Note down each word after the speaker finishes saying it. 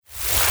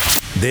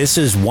This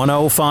is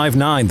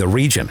 1059 The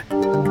Region.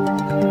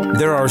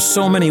 There are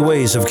so many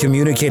ways of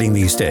communicating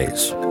these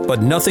days,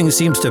 but nothing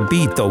seems to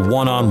beat the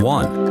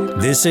one-on-one.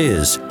 This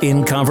is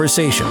In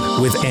Conversation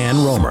with Ann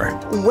Romer.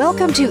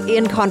 Welcome to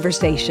In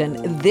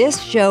Conversation.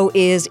 This show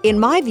is, in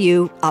my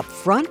view, up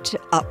front,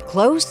 up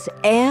close,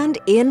 and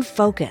in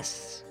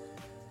focus.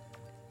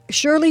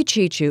 Shirley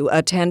Chichu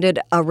attended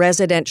a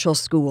residential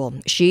school.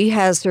 She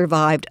has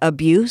survived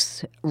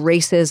abuse,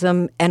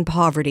 racism, and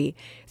poverty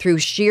through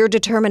sheer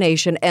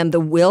determination and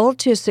the will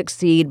to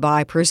succeed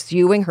by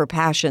pursuing her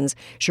passions.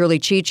 Shirley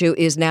Chichu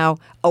is now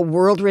a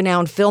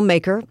world-renowned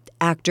filmmaker,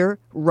 actor,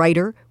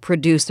 writer,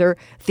 producer,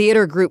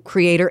 theater group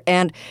creator,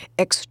 and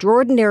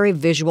extraordinary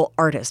visual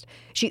artist.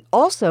 She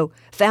also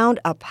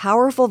found a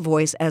powerful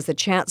voice as the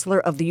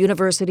Chancellor of the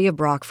University of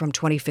Brock from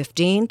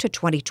 2015 to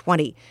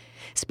 2020.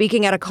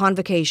 Speaking at a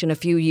convocation a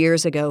few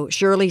years ago,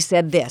 Shirley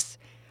said this: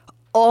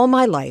 "All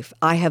my life,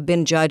 I have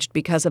been judged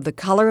because of the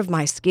color of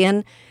my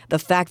skin, the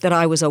fact that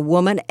I was a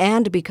woman,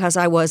 and because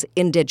I was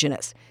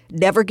Indigenous.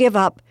 Never give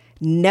up,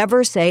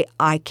 never say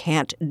I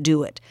can't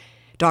do it."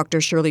 Dr.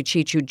 Shirley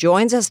Chichu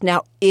joins us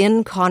now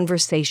in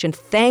conversation.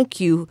 Thank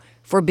you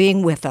for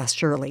being with us,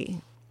 Shirley.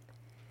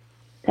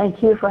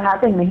 Thank you for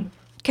having me.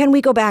 Can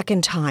we go back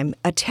in time?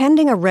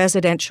 Attending a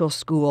residential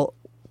school,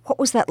 what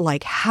was that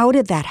like? How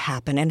did that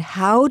happen, and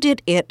how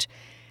did it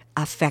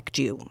affect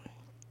you?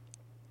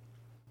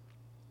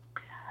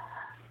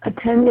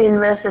 Attending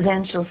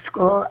residential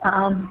school,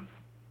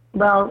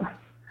 well,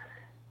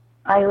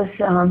 I was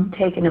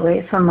taken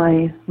away from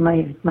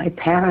my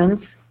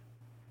parents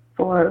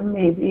for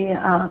maybe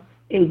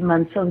 8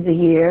 months of the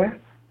year,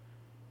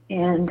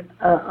 and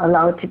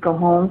allowed to go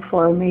home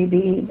for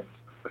maybe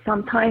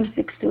sometimes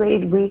 6 to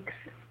 8 weeks.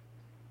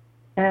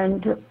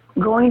 And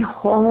going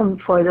home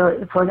for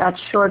that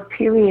short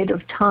period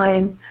of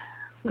time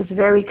was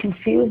very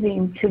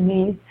confusing to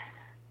me,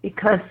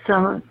 because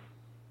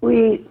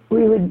we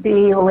would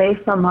be away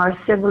from our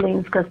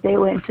siblings because they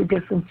went to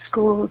different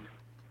schools,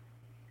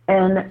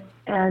 and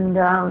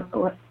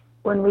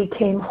when we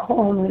came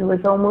home, it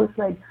was almost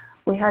like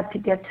we had to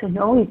get to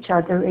know each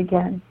other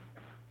again.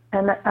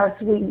 And as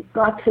we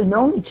got to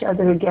know each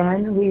other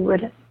again, we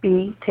would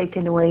be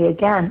taken away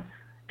again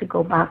to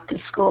go back to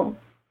school.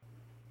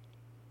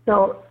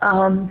 So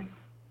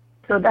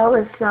that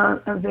was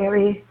a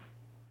very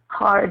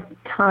hard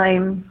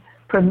time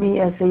for me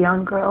as a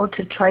young girl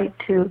to try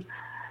to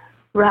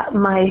wrap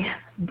my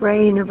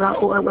brain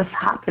around what was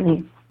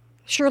happening.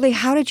 Shirley,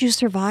 how did you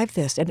survive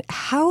this? And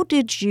how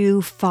did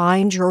you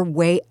find your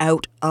way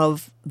out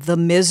of the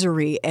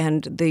misery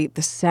and the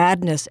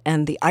sadness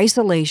and the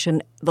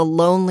isolation, the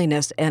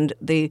loneliness, and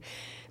the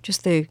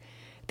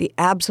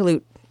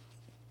absolute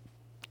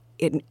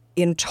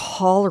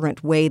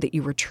intolerant way that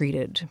you were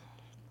treated?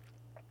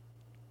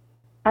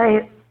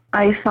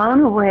 I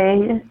found a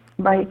way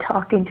by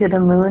talking to the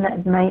moon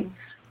at night.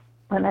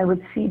 When I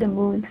would see the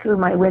moon through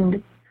my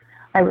window,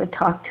 I would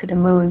talk to the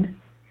moon.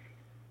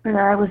 And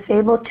I was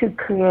able to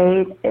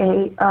create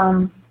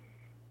a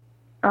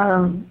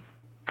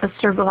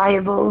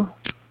survival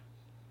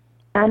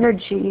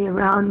energy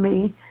around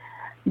me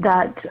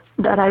that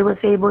I was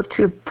able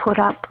to put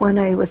up when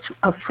I was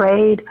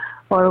afraid,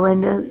 or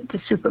when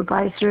the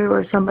supervisor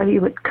or somebody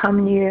would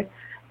come near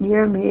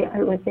me.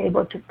 I was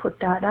able to put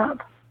that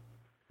up.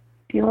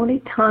 The only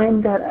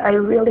time that I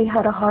really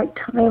had a hard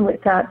time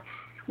with that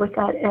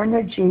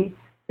energy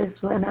is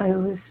when I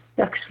was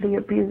sexually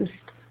abused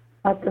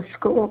at the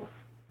school.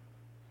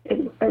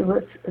 It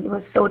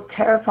was so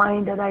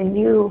terrifying that I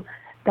knew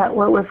that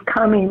what was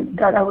coming,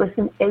 that I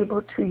wasn't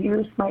able to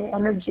use my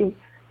energy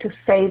to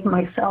save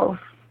myself.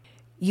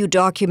 You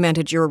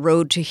documented your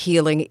road to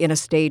healing in a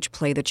stage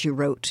play that you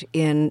wrote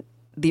in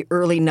the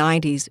early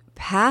 90s,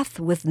 Path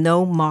with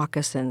No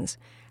Moccasins.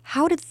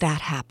 How did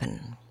that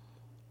happen?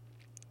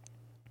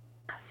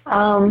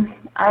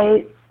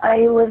 I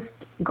was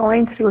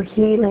going through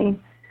healing,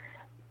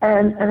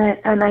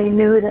 and I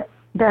knew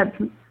that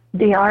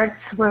the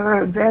arts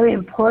were very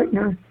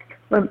important,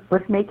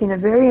 was making a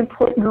very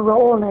important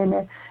role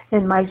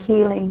in my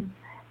healing.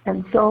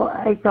 And so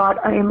I thought,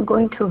 I am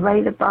going to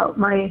write about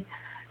my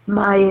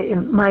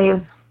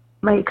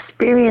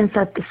experience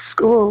at the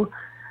school,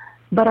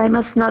 but I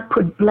must not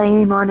put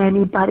blame on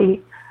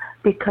anybody,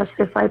 because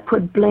if I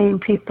put blame,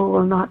 people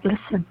will not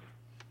listen.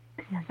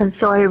 And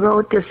so I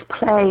wrote this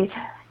play,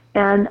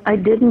 and I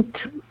didn't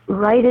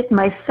write it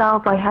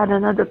myself. I had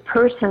another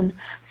person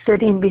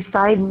sitting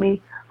beside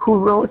me who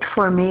wrote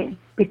for me,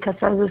 because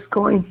I was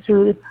going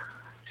through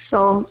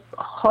so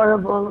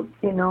horrible,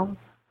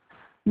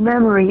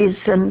 memories,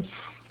 and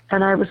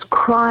I was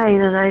crying,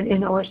 and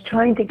I was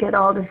trying to get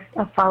all this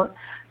stuff out.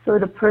 So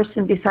the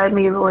person beside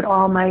me wrote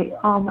all my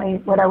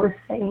what I was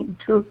saying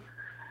too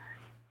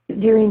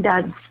during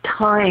that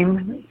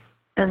time,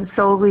 and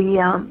so we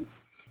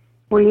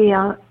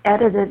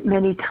edited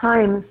many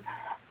times,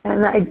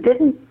 and I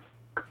didn't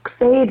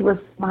say it was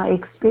my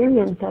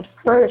experience at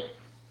first,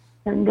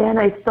 and then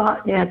I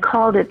thought, I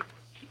called it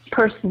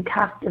Person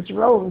Cactus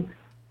Rose,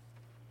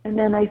 and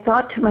then I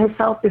thought to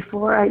myself,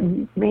 before I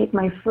made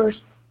my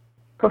first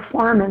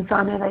performance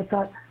on it. I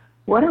thought,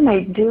 what am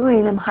I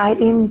doing? I'm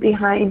hiding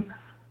behind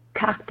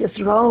Cactus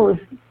Rose.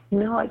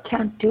 No, I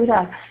can't do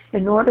that.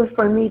 In order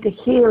for me to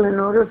heal, in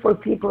order for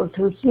people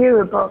to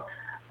hear about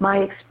my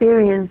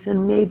experience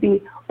and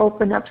maybe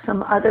open up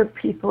some other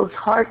people's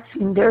hearts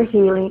in their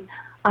healing,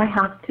 I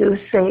have to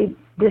say,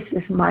 this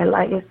is my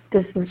life.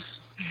 This is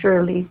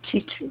Shirley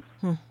Chichu.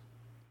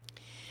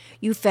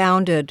 You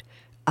founded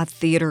a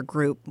theater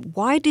group.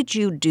 Why did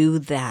you do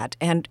that?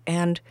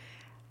 And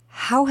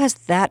how has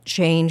that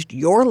changed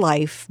your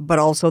life, but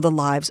also the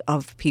lives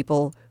of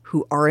people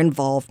who are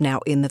involved now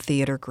in the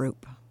theater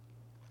group?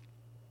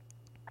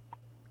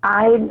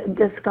 I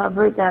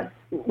discovered that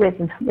with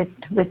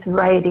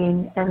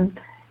writing and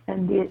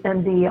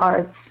the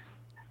arts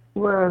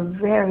were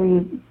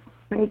very,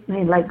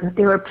 like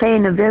they were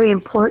playing a very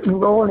important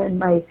role in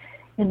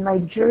my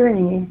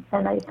journey,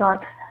 and I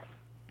thought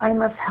I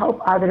must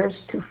help others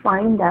to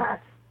find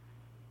that,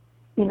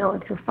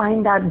 to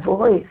find that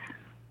voice.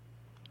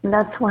 And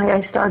that's why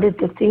I started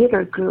the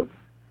theater group.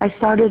 I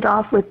started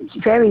off with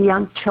very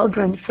young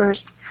children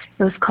first.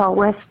 It was called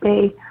West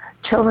Bay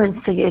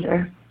Children's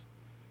Theater.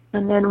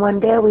 And then one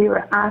day we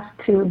were asked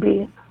to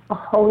be a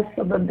host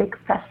of a big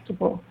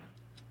festival.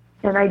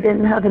 And I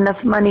didn't have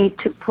enough money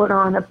to put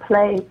on a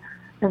play.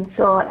 And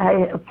so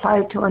I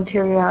applied to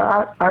Ontario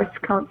Arts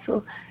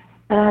Council.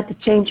 And I had to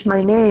change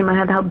my name. I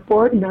had to have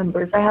board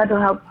members. I had to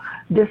have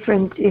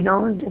different,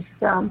 this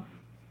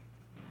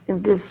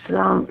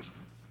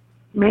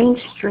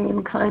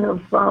mainstream kind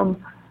of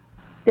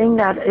thing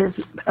that is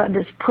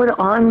put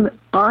on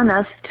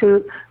us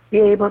to be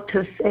able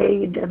to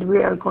say that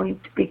we are going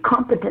to be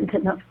competent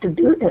enough to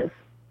do this.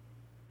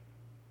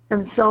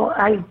 And so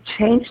I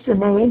changed the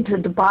name to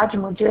the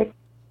Bajamujik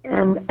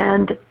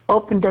and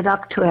opened it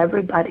up to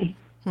everybody.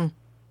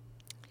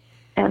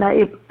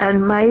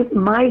 And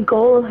my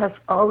goal has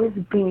always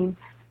been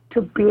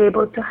to be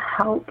able to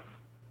help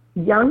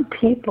young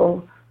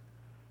people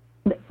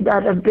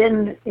that have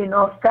been,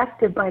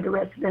 affected by the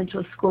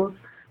residential schools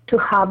to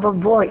have a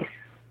voice.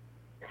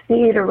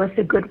 Theater was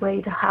a good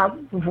way to have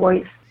a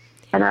voice.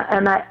 And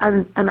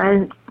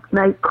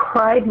I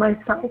cried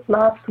myself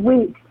last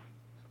week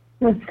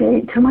and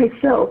saying to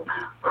myself,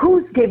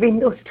 who's giving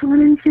those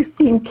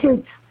 215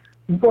 kids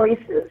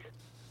voices?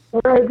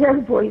 Where are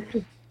their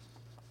voices?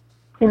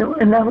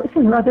 And that was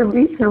another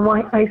reason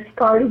why I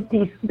started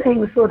these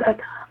things, so that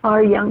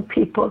our young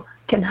people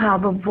can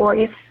have a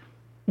voice.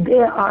 They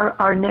are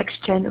our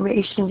next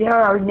generation. They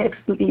are our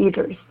next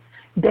leaders.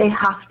 They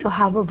have to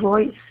have a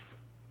voice.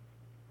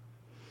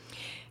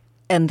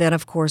 And then,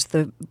 of course,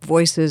 the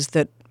voices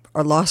that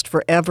are lost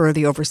forever,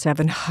 the over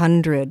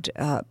 700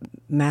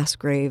 mass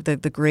grave, the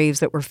graves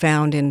that were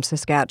found in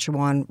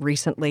Saskatchewan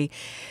recently.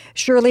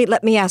 Shirley,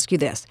 let me ask you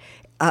this.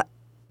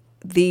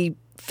 The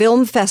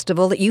film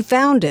festival that you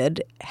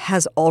founded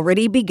has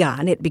already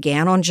begun. It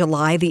began on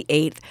July the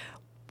 8th.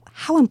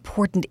 How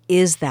important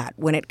is that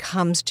when it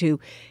comes to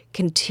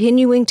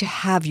continuing to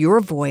have your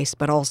voice,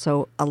 but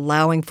also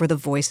allowing for the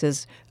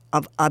voices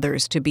of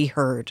others to be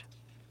heard?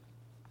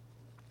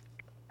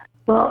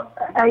 Well,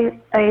 I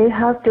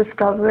have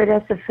discovered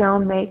as a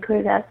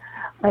filmmaker that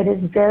it is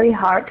very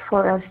hard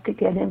for us to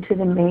get into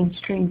the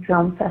mainstream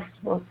film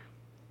festivals.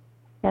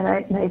 And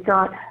I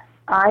thought,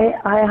 I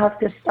have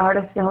to start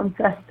a film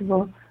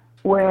festival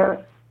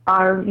where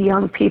our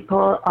young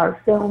people, our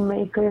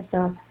filmmakers,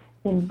 our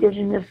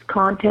Indigenous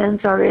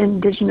contents, our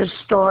Indigenous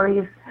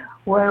stories,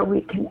 where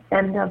we can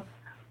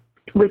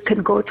we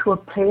can go to a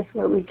place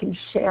where we can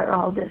share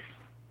all this.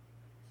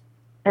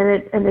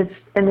 And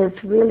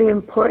it's really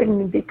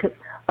important because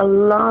a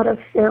lot of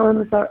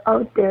films are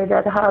out there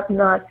that have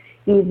not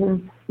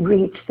even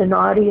reached an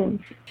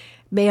audience.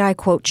 May I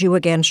quote you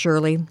again,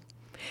 Shirley?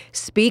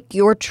 Speak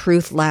your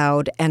truth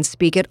loud and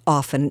speak it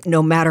often,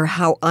 no matter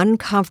how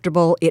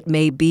uncomfortable it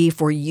may be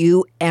for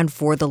you and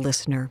for the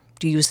listener.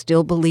 Do you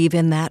still believe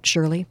in that,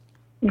 Shirley?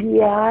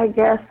 Yeah, I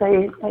guess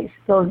I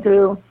still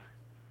do.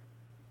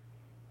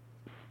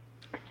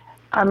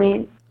 I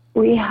mean,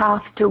 we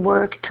have to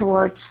work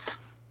towards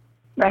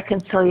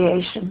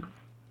reconciliation.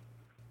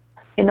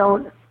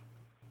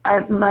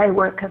 My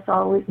work has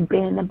always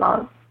been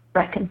about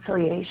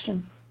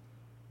reconciliation,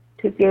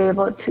 to be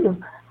able to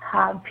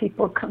have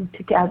people come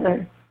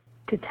together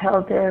to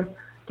tell their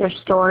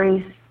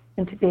stories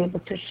and to be able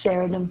to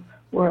share them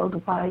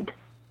worldwide.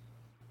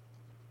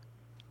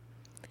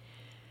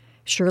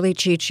 Shirley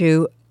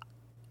Chichu,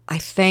 I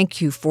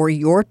thank you for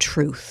your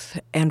truth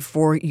and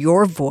for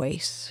your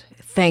voice.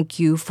 Thank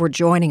you for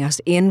joining us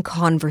in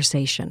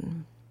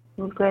conversation.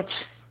 Good.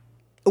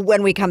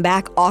 When we come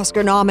back,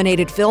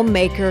 Oscar-nominated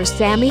filmmaker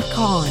Sammy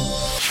Kahn.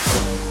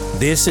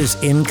 This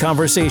is In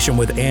Conversation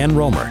with Ann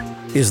Romer.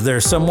 Is there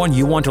someone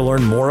you want to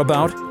learn more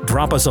about?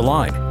 Drop us a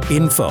line.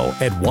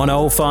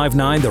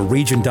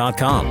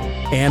 info@1059theregion.com.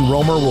 Ann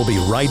Romer will be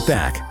right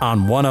back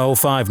on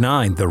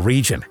 1059 The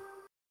Region.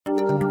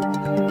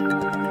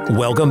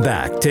 Welcome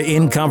back to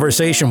In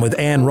Conversation with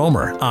Ann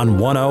Romer on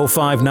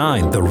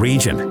 1059 The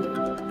Region.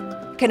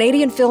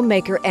 Canadian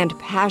filmmaker and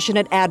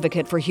passionate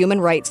advocate for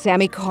human rights,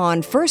 Sami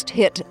Khan first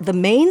hit the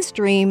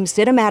mainstream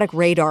cinematic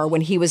radar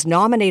when he was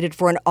nominated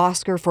for an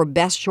Oscar for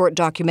Best Short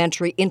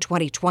Documentary in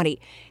 2020.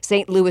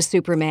 St. Louis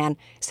Superman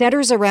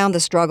centers around the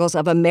struggles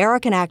of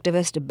American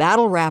activist,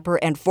 battle rapper,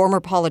 and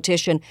former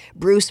politician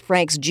Bruce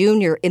Franks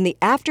Jr. in the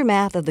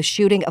aftermath of the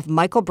shooting of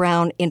Michael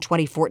Brown in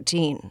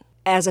 2014.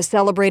 As a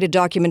celebrated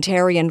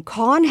documentarian,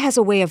 Khan has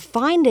a way of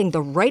finding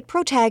the right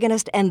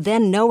protagonist and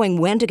then knowing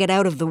when to get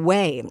out of the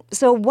way.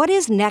 So what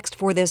is next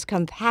for this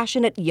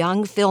compassionate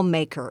young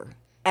filmmaker?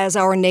 As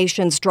our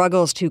nation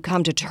struggles to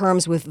come to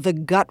terms with the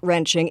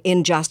gut-wrenching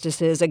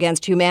injustices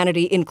against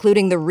humanity,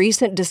 including the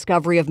recent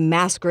discovery of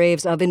mass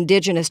graves of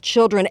Indigenous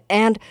children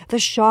and the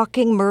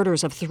shocking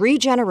murders of 3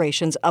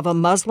 generations of a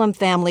Muslim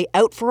family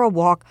out for a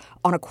walk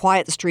on a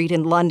quiet street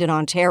in London,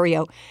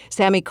 Ontario,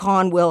 Sami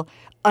Khan will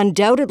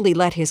undoubtedly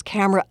let his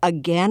camera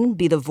again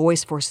be the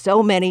voice for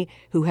so many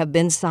who have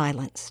been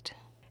silenced.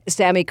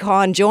 Sami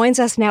Khan joins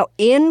us now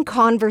in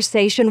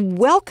conversation.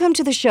 Welcome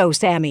to the show,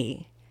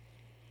 Sami.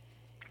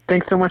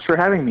 Thanks so much for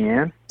having me,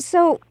 Anne.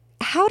 So,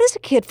 how does a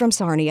kid from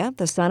Sarnia,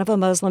 the son of a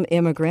Muslim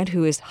immigrant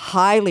who is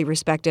highly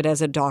respected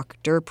as a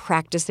doctor,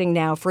 practicing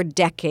now for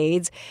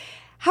decades,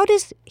 how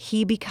does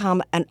he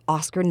become an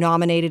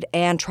Oscar-nominated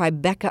and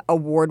Tribeca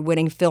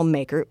Award-winning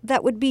filmmaker?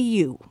 That would be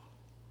you.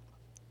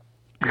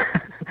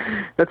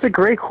 That's a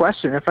great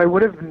question. If I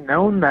would have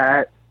known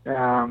that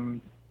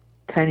 10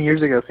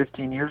 years ago,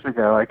 15 years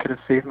ago, I could have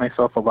saved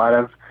myself a lot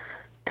of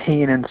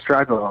pain and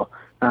struggle.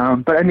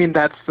 But I mean,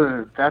 that's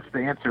the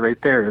answer right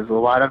there. There's a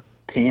lot of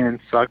pain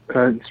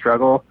and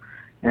struggle,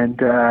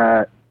 and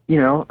a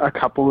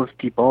couple of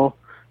people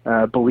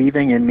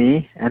believing in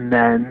me, and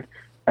then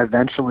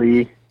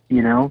eventually,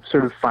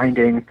 sort of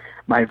finding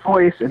my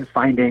voice and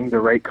finding the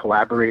right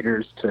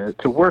collaborators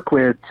to work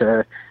with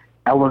to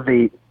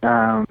elevate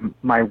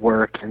my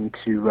work and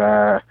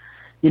to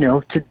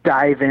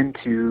dive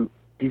into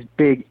these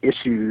big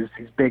issues,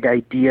 these big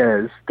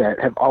ideas that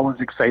have always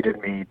excited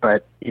me.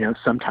 But,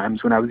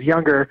 sometimes when I was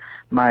younger,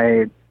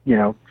 my,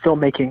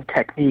 filmmaking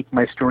technique,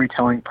 my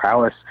storytelling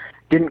prowess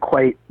didn't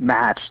quite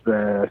match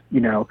the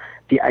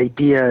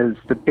ideas,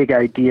 the big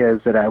ideas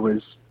that I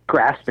was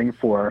grasping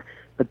for.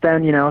 But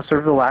then, sort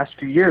of the last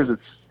few years,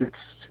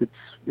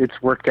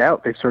 it's worked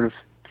out. They sort of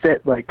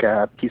fit like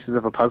pieces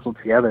of a puzzle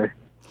together.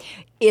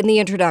 In the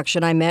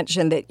introduction, I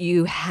mentioned that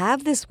you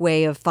have this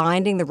way of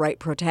finding the right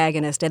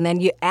protagonist, and then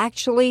you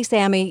actually,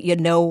 Sami,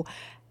 know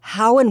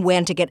how and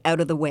when to get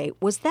out of the way.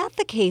 Was that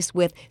the case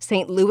with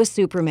St. Louis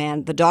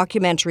Superman, the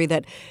documentary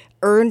that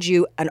earned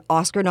you an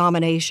Oscar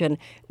nomination,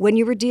 when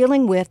you were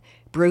dealing with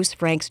Bruce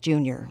Franks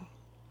Jr.?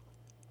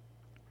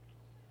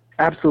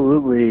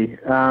 Absolutely.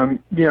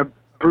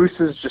 Bruce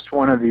is just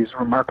one of these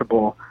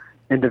remarkable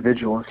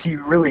individuals. He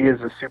really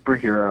is a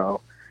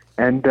superhero.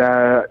 And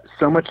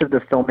so much of the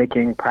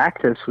filmmaking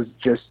practice was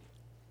just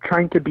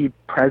trying to be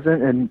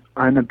present and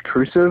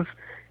unobtrusive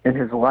in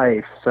his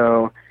life.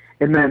 So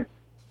it meant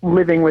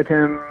living with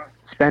him,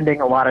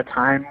 spending a lot of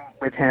time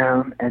with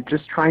him, and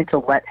just trying to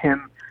let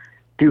him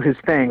do his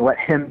thing, let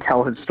him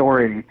tell his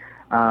story.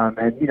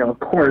 And, of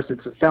course,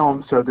 it's a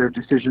film, so there are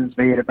decisions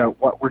made about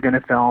what we're going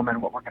to film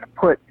and what we're going to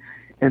put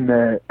in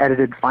the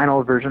edited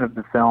final version of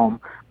the film.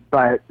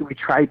 But we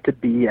tried to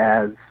be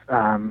as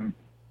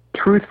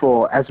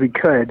truthful as we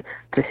could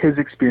to his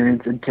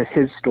experience and to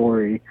his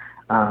story.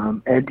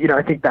 And,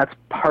 I think that's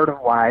part of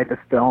why the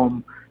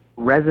film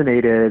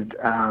resonated,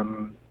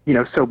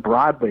 so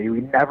broadly.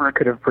 We never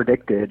could have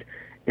predicted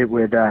it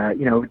would,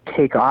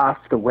 take off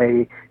the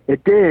way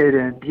it did.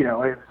 And, it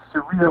was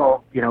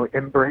surreal,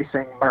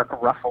 embracing Mark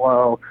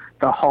Ruffalo,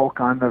 the Hulk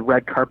on the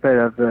red carpet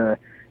of the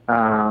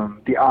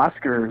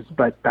Oscars.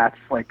 But that's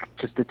like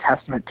just a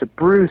testament to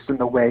Bruce and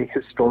the way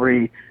his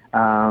story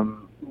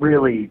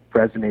really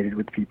resonated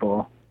with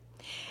people.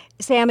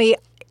 Sami,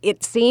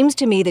 it seems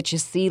to me that you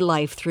see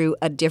life through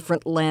a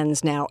different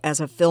lens now as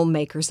a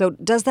filmmaker. So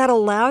does that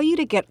allow you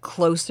to get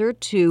closer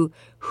to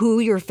who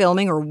you're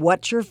filming or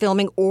what you're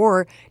filming,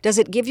 or does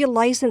it give you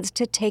license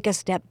to take a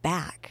step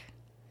back?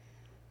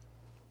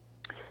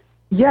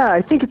 Yeah,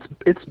 I think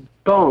it's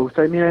both.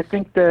 I mean, I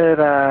think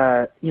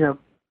that,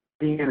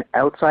 being an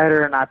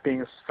outsider and not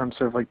being from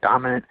sort of like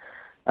dominant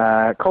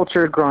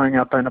culture, growing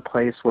up in a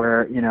place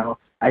where,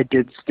 I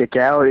did stick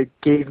out, it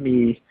gave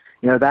me,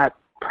 that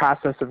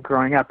process of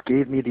growing up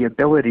gave me the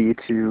ability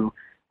to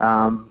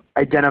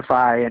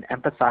identify and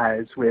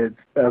empathize with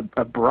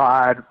a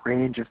broad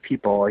range of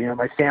people.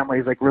 My family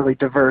is like really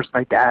diverse.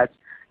 My dad's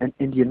an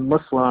Indian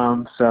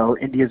Muslim, so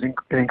India is an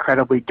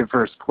incredibly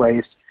diverse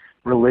place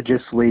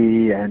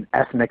religiously and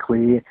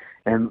ethnically.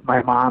 And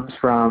my mom's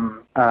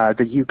from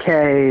the UK,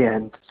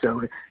 and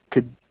so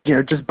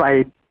just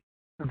by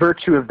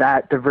virtue of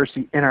that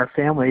diversity in our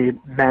family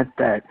meant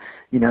that,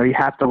 you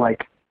have to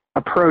like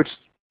approach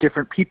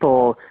different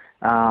people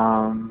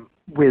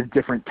with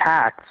different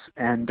tacts.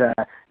 And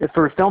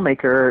for a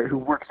filmmaker who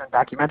works in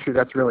documentary,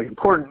 that's really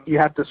important. You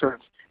have to sort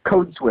of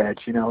code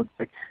switch,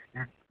 like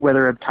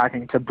whether I'm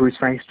talking to Bruce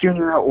Franks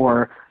Jr.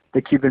 or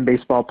the Cuban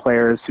baseball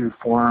players who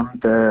form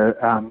the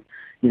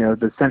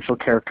the central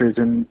characters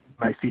in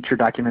my feature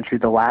documentary,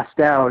 The Last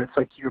Out, it's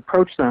like you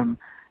approach them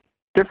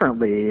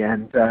differently,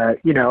 and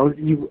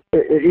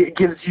it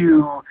gives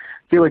you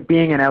feel like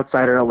being an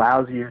outsider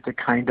allows you to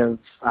kind of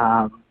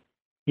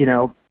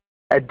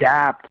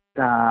adapt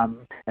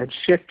and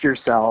shift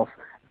yourself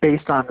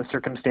based on the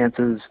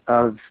circumstances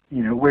of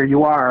where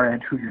you are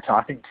and who you're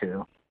talking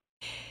to.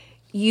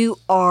 You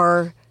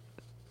are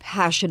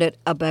passionate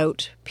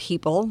about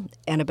people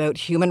and about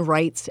human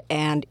rights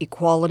and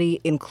equality,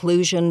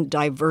 inclusion,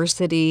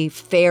 diversity,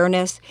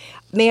 fairness.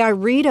 May I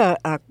read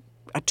a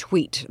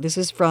tweet? This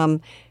is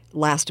from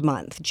last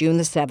month, June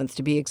the 7th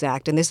to be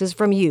exact, and this is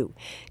from you.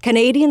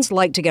 Canadians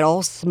like to get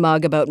all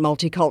smug about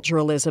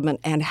multiculturalism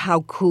and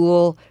how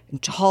cool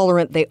and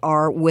tolerant they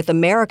are with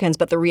Americans,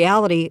 but the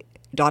reality ...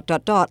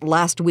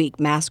 Last week,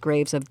 mass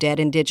graves of dead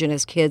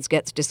Indigenous kids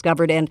gets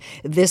discovered, and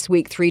this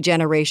week, 3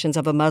 generations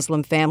of a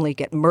Muslim family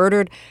get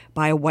murdered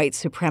by a white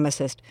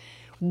supremacist.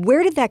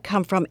 Where did that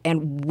come from,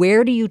 and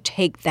where do you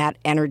take that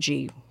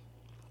energy?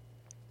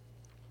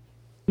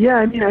 Yeah,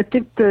 I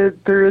think that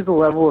there is a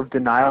level of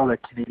denial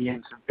that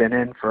Canadians have been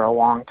in for a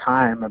long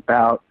time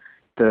about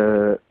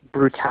the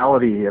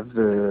brutality of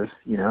the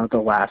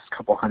last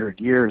couple hundred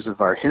years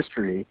of our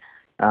history.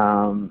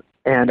 And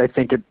I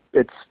think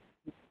it's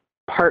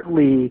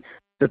partly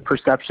the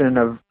perception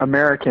of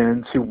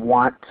Americans who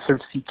want to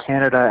sort of see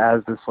Canada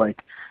as this,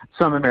 like,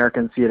 some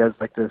Americans see it as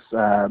like this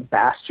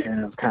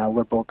bastion of kind of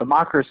liberal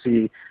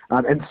democracy.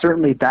 And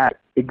certainly that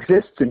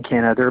exists in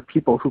Canada. There are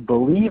people who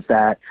believe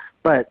that,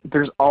 but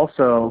there's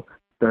also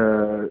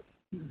the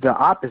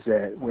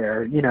opposite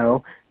where,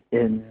 the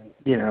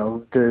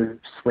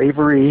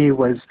slavery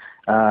was,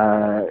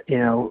 the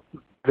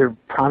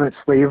prominent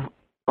slave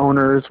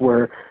owners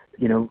were,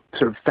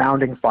 sort of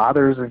founding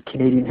fathers of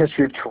Canadian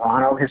history, of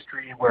Toronto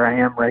history, where I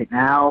am right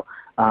now,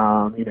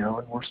 and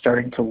we're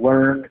starting to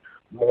learn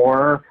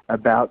more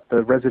about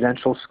the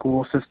residential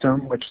school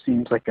system, which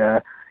seems like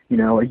a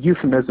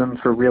euphemism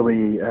for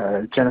really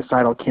a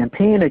genocidal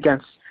campaign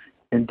against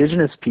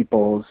Indigenous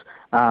peoples.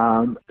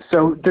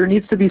 So there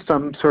needs to be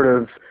some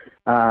sort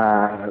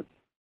of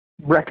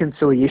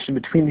reconciliation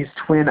between these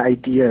twin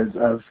ideas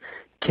of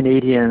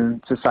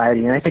Canadian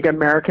society. And I think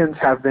Americans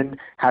have been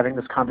having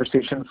this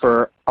conversation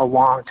for a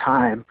long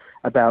time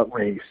about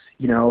race.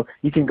 You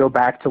can go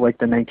back to like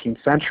the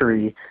 19th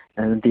century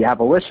and the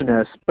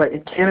abolitionists, but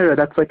in Canada,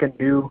 that's like a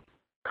new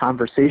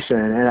conversation.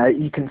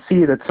 And you can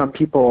see that some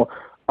people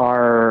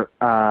are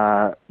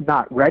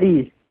not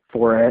ready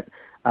for it,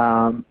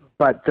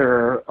 but there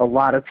are a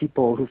lot of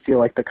people who feel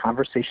like the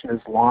conversation is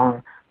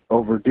long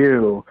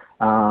overdue.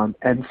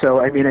 And so,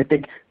 I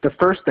think the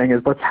first thing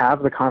is let's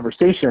have the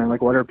conversation.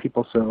 Like, what are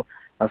people so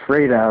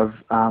afraid of?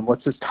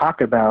 Let's just talk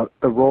about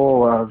the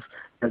role of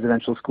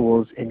residential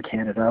schools in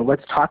Canada.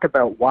 Let's talk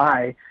about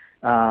why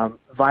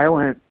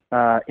violent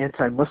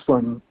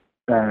anti-Muslim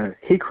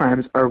hate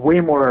crimes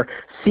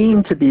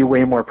seem to be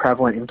way more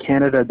prevalent in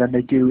Canada than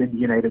they do in the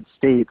United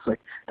States. Like,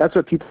 that's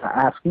what people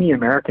ask me,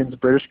 Americans,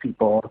 British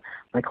people,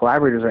 my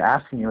collaborators are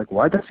asking me, like,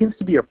 what? That seems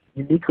to be a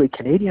uniquely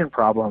Canadian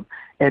problem.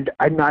 And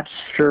I'm not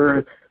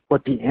sure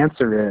what the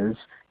answer is.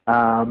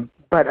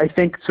 But I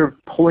think sort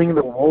of pulling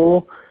the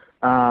wool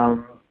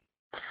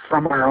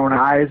from our own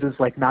eyes is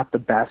like not the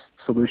best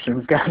solution.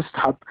 We've got to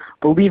stop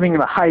believing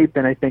the hype,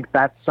 and I think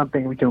that's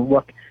something we can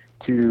look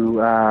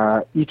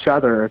to each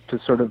other to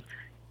sort of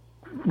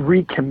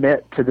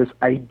recommit to this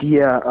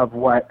idea of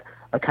what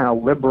a kind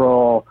of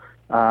liberal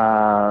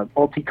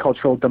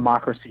multicultural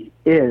democracy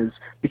is,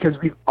 because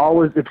we've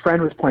always, a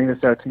friend was pointing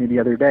this out to me the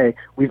other day,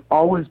 we've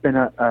always been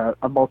a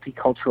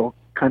multicultural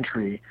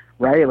country,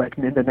 right? Like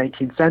in the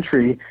 19th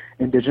century,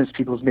 Indigenous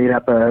peoples made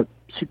up a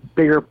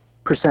bigger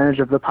percentage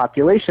of the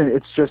population.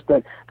 It's just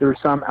that there were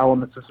some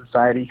elements of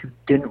society who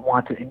didn't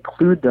want to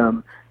include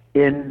them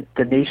in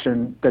the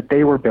nation that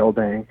they were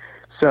building.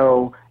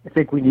 So I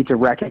think we need to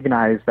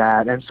recognize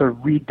that and sort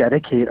of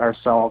rededicate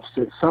ourselves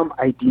to some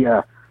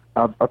idea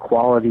of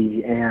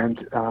equality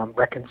and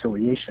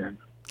reconciliation.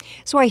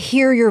 So I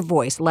hear your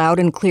voice loud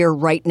and clear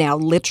right now,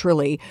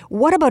 literally.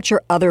 What about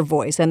your other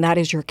voice, and that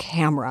is your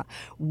camera?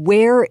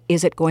 Where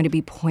is it going to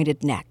be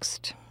pointed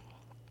next?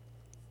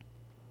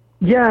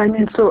 Yeah,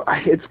 so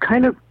it's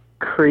kind of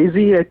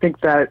crazy. I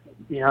think that,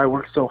 I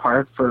worked so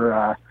hard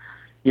for,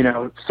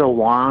 so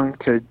long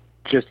to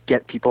just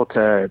get people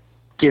to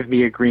give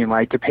me a green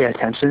light to pay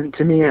attention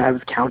to me. And I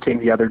was counting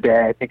the other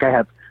day. I think I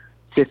have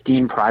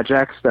 15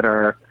 projects that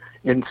are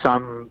in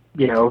some,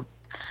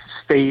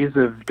 phase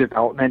of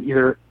development,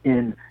 either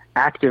in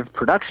active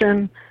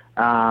production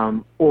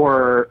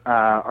or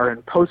are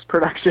in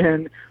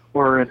post-production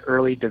or in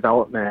early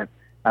development.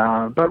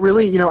 But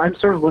really, I'm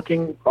sort of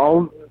looking,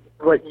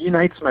 what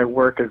unites my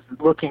work is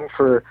looking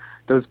for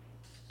those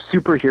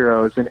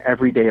superheroes in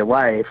everyday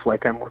life.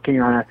 Like I'm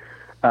working on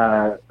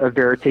a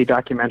Verite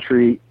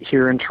documentary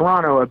here in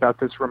Toronto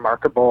about this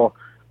remarkable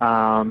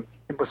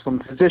Muslim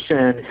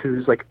physician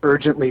who's like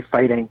urgently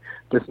fighting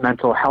this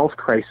mental health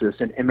crisis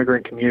in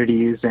immigrant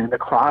communities and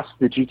across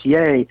the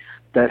GTA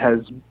that has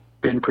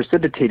been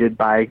precipitated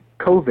by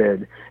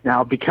COVID.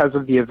 Now, because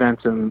of the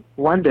events in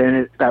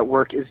London, that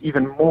work is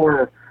even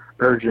more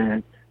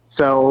urgent.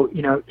 So,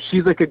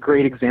 she's like a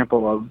great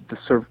example of the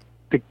sort of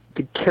the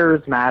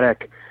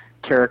charismatic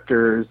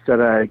characters that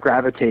I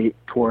gravitate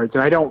towards.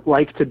 And I don't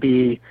like to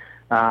be,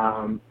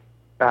 too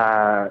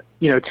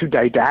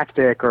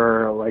didactic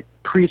or like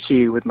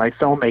preachy with my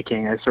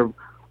filmmaking. I sort of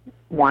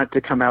want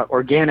to come out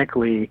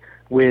organically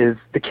with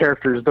the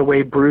characters the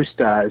way Bruce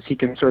does. He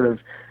can sort of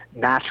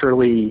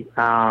naturally,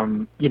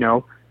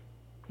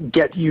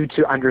 get you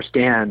to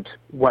understand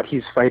what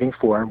he's fighting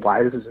for and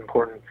why this is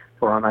important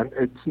for him.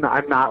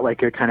 I'm not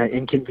like a kind of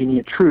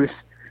inconvenient truth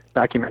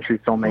documentary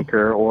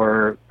filmmaker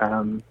or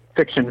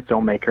fiction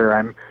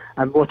filmmaker.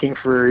 I'm looking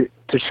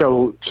to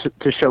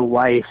show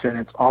life and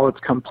it's all its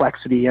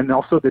complexity, and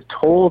also the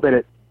toll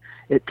that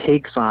it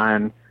takes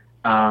on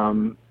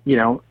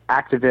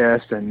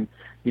activists and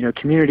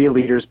community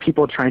leaders,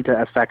 people trying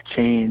to affect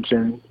change.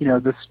 And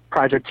this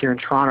project here in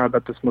Toronto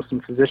about this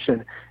Muslim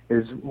physician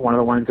is one of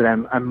the ones that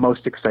I'm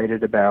most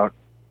excited about.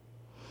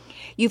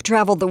 You've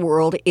traveled the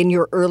world in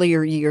your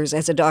earlier years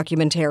as a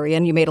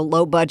documentarian. You made a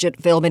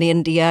low-budget film in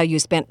India. You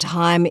spent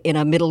time in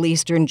a Middle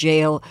Eastern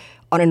jail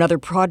on another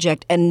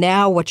project. And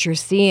now what you're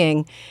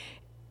seeing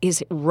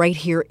is right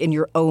here in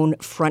your own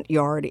front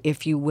yard,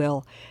 if you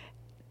will.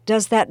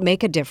 Does that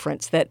make a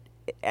difference?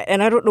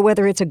 And I don't know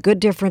whether it's a good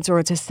difference or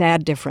it's a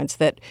sad difference,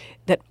 that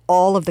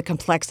all of the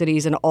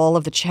complexities and all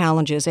of the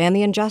challenges and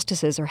the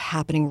injustices are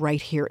happening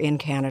right here in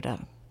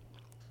Canada?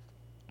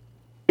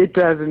 It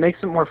does. It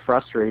makes it more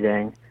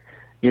frustrating.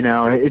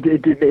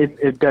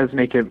 It does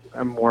make it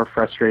more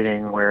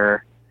frustrating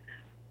where,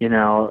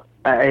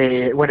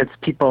 when it's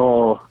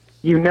people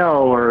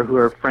or who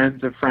are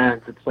friends of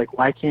friends, it's like,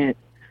 why can't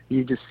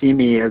you just see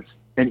me as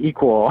an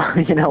equal?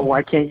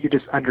 Why can't you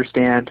just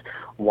understand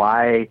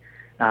why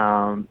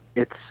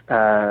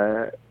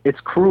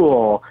it's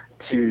cruel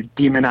to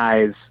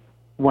demonize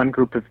one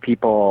group of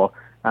people,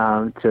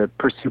 to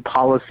pursue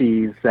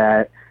policies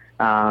that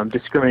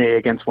discriminate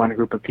against one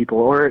group of people,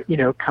 or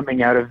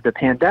coming out of the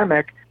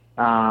pandemic,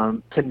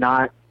 to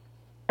not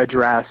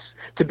address,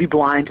 to be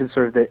blind to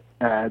sort of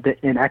the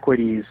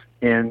inequities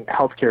in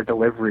healthcare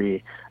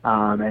delivery.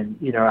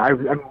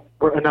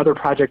 Another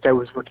project I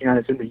was working on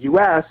is in the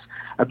U.S.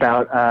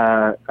 about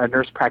a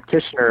nurse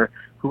practitioner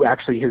who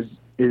actually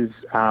is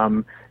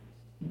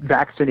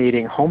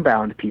vaccinating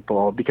homebound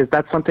people, because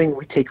that's something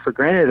we take for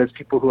granted as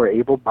people who are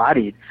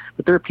able-bodied.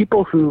 But there are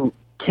people who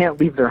can't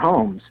leave their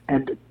homes,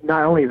 and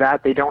not only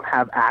that, they don't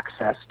have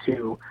access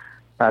to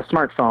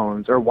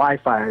smartphones or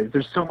Wi-Fi.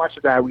 There's so much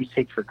of that we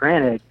take for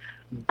granted,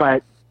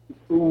 but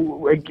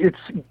it gets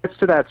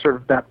to that sort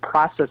of that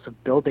process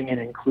of building an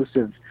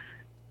inclusive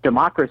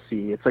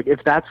democracy. It's like,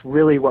 if that's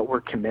really what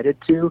we're committed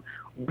to,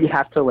 we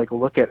have to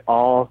look at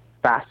all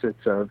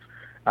facets of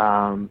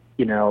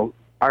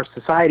our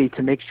society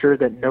to make sure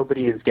that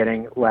nobody is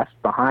getting left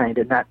behind,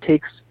 and that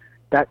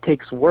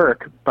takes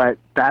work. But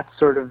that's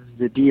sort of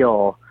the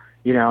deal.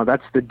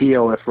 That's the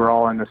deal if we're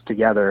all in this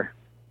together.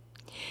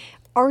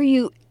 Are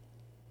you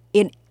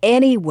in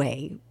any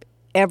way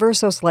ever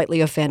so slightly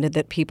offended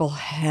that people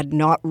had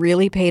not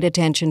really paid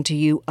attention to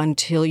you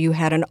until you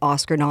had an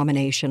Oscar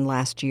nomination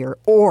last year?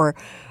 Or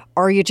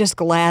are you just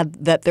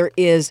glad that there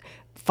is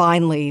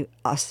finally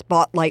a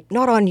spotlight,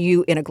 not on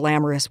you in a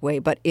glamorous way,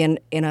 but in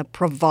a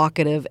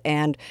provocative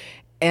and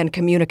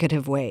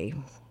communicative way?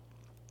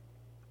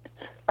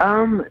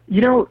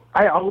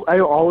 I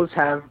always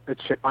have a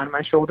chip on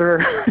my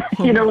shoulder,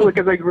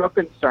 because I grew up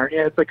in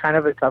Sarnia. It's kind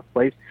of a tough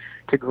place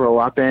to grow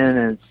up in,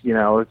 and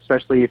it's,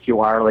 especially if you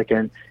are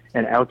an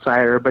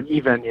outsider. But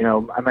even,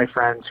 my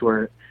friends who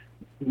are,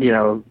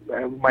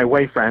 my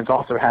white friends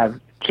also have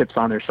chips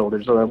on their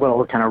shoulders, so a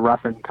little kind of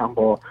rough and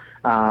tumble.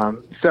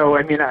 So,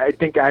 I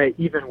think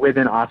even with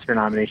an Oscar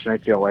nomination, I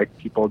feel like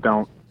people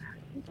don't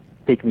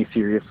take me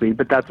seriously,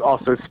 but that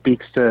also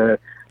speaks to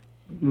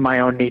my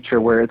own nature,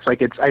 where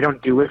I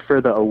don't do it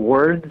for the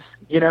awards,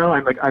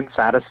 I'm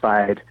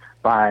unsatisfied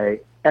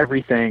by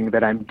everything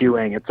that I'm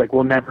doing. It's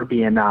we'll never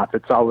be enough.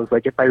 It's always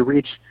if I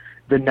reach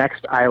the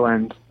next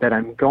island that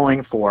I'm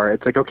going for,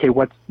 it's okay,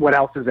 what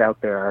else is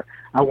out there?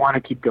 I want to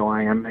keep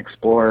going. I'm an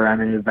explorer, I'm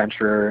an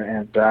adventurer,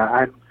 and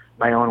I'm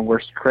my own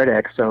worst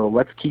critic.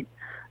 So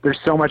there's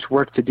so much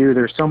work to do.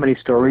 There's so many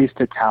stories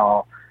to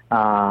tell.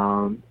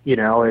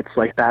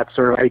 It's that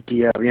sort of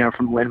idea,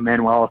 from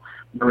Lin-Manuel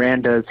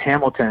Miranda's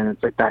Hamilton.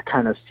 It's that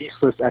kind of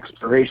ceaseless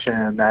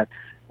exploration, that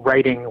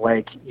writing,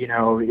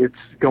 it's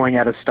going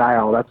out of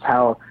style. That's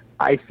how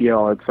I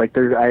feel. It's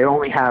I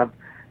only have,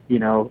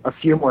 a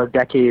few more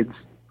decades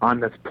on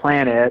this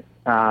planet,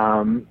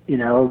 4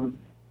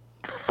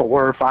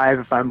 or 5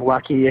 if I'm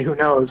lucky. Who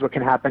knows what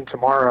can happen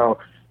tomorrow?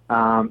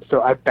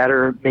 So I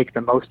better make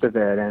the most of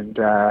it. And,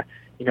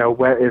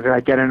 if I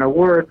get an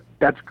award,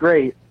 that's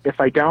great. If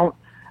I don't,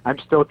 I'm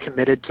still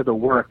committed to the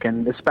work,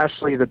 and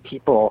especially the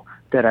people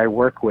that I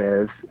work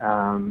with,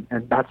 and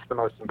that's the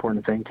most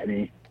important thing to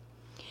me.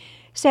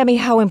 Sammy,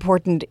 how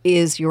important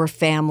is your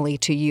family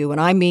to you? And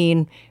I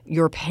mean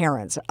your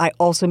parents. I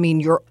also mean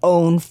your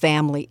own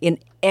family in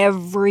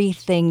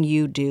everything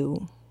you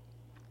do.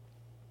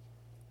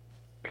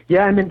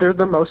 Yeah, I mean, they're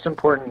the most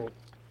important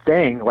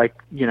thing. Like,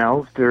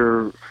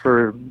 they're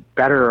for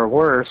better or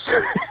worse.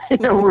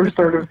 We're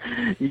sort of,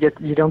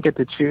 you don't get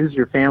to choose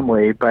your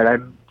family, but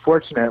I'm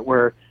fortunate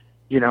where,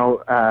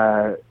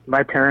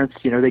 my parents,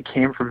 they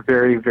came from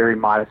very, very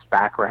modest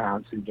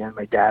backgrounds. Again,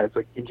 my dad is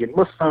like Indian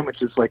Muslim,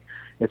 which is like,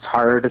 it's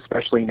hard,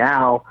 especially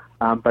now,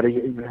 but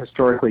even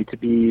historically to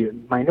be a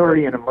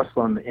minority and a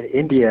Muslim in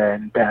India.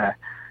 And,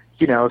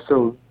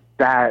 so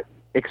that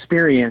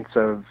experience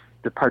of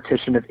the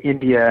partition of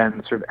India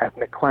and the sort of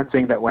ethnic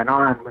cleansing that went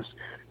on was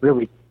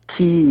really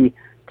key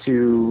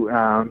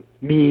to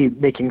me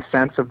making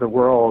sense of the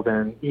world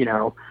and,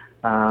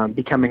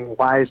 becoming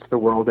wise to the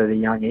world at a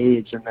young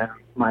age. And then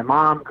my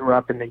mom grew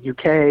up in the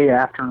UK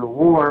after the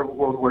war,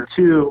 World War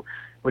II,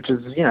 which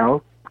is,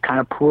 kind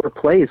of poor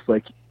place,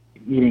 like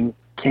eating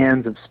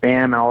cans of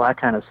Spam and all that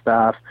kind of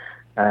stuff.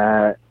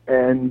 So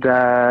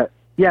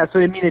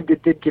I mean,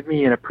 it did give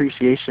me an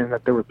appreciation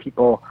that there were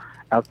people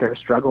out there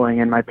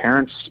struggling, and my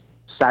parents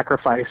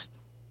sacrificed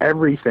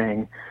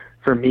everything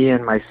for me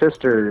and my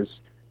sisters.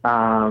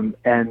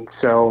 And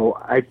so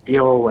I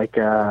feel like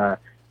a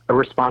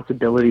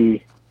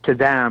responsibility to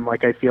them.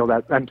 Like I feel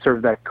that I'm sort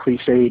of that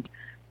cliched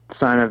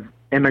son of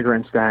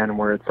immigrants then,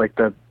 where it's like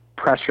the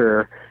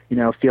pressure,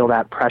 feel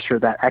that pressure,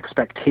 that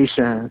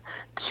expectation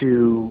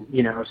to,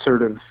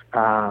 sort of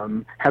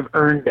have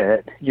earned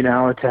it,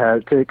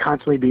 to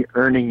constantly be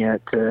earning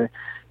it, to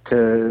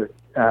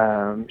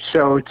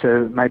show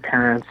to my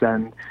parents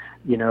and,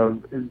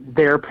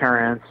 their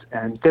parents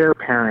and their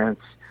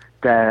parents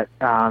that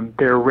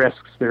their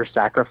risks, their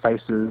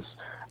sacrifices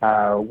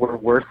were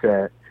worth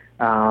it.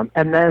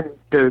 And then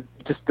the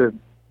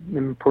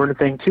important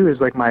thing too is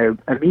like my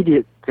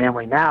immediate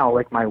family now,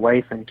 like my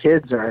wife and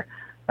kids are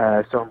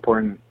so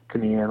important to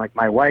me. And like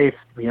my wife,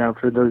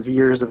 for those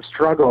years of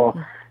struggle,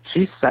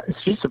 she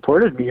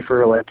supported me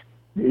for like,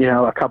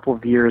 a couple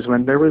of years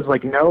when there was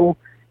like no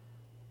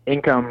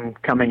income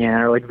coming in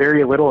or like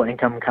very little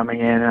income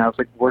coming in. And I was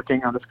like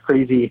working on this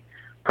crazy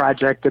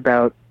project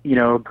about,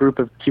 a group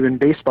of Cuban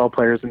baseball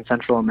players in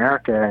Central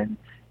America. And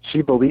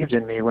she believed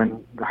in me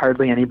when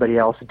hardly anybody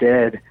else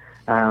did.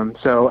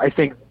 So I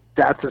think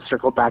that's a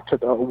circle back to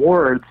the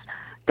awards.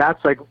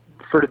 That's like,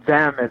 for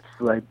them, it's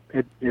like,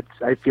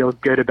 I feel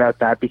good about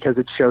that because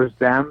it shows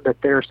them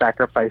that their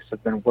sacrifice has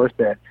been worth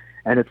it.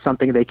 And it's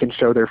something they can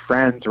show their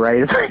friends,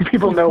 right? It's like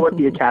people know what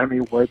the Academy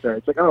Awards are.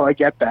 It's like, oh, I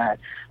get that.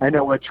 I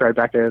know what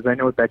Tribeca is. I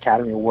know what the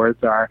Academy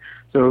Awards are.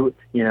 So,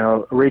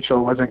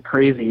 Rachel wasn't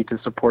crazy to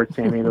support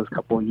Sammy those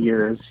couple of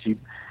years. She,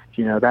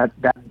 that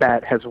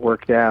bet has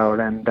worked out.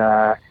 And,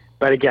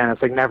 but again,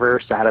 it's like never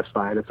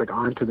satisfied. It's like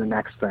on to the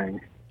next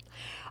thing.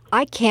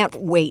 I can't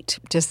wait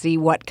to see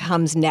what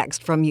comes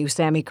next from you,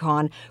 Sammy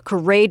Khan.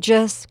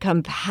 Courageous,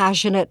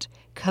 compassionate,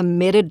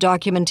 committed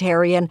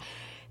documentarian.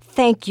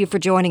 Thank you for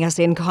joining us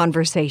in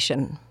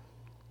Conversation.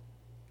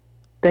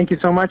 Thank you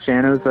so much,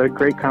 Ann. It was a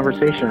great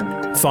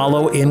conversation.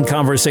 Follow In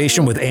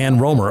Conversation with Ann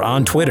Romer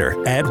on Twitter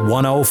at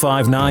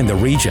 1059 The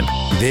Region.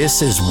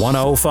 This is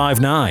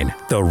 1059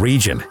 The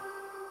Region.